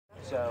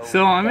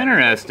So I'm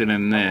interested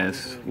in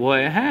this.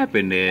 What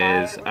happened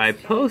is I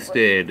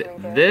posted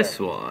this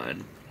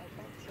one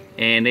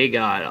and it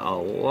got a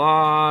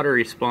lot of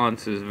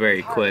responses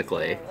very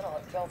quickly.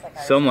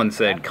 Someone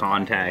said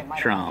contact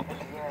Trump.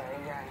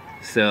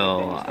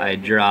 So I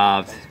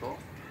dropped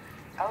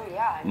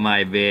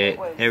my bit,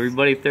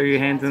 everybody throw your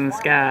hands in the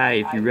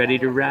sky if you're ready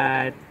to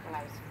ride.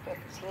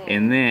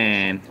 And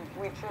then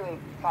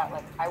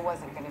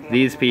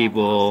these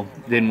people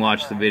didn't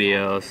watch the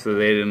video, so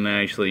they didn't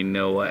actually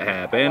know what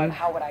happened,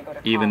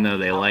 even though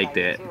they liked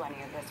it.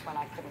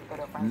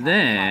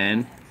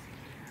 Then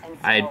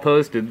I had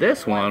posted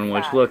this one,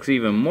 which looks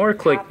even more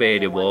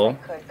clickbaitable,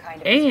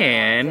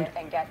 and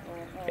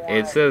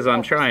it says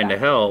I'm trying to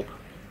help,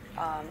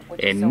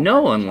 and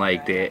no one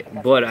liked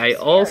it. But I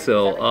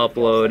also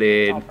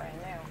uploaded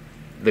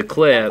the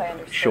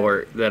clip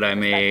short that I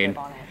made,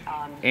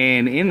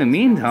 and in the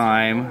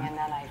meantime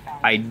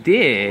I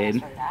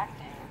did,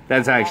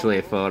 that's actually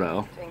a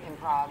photo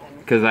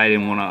because I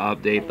didn't want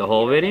to update the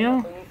whole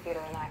video,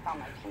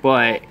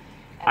 but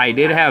I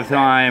did have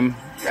time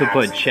to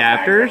put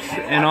chapters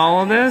in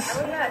all of this,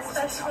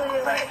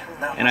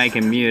 and I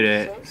can mute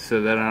it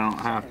so that I don't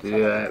have to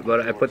do that,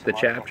 but I put the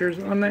chapters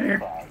on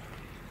there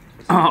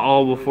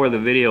all before the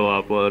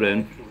video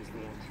uploaded,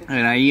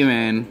 and I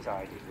even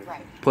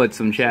put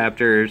some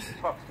chapters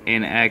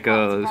in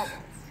Echo's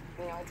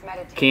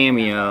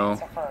cameo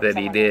that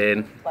he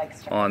did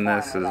on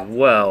this as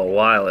well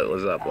while it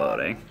was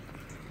uploading.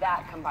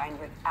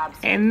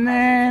 And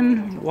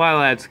then while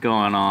that's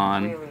going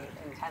on,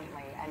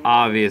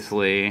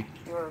 obviously,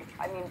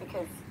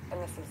 because,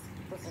 and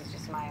this is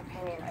just my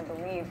opinion, I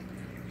believe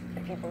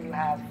that people who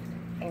have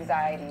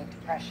anxiety,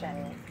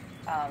 depression,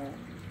 are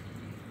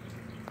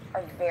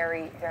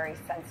very, very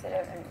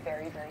sensitive and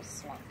very, very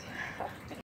smart.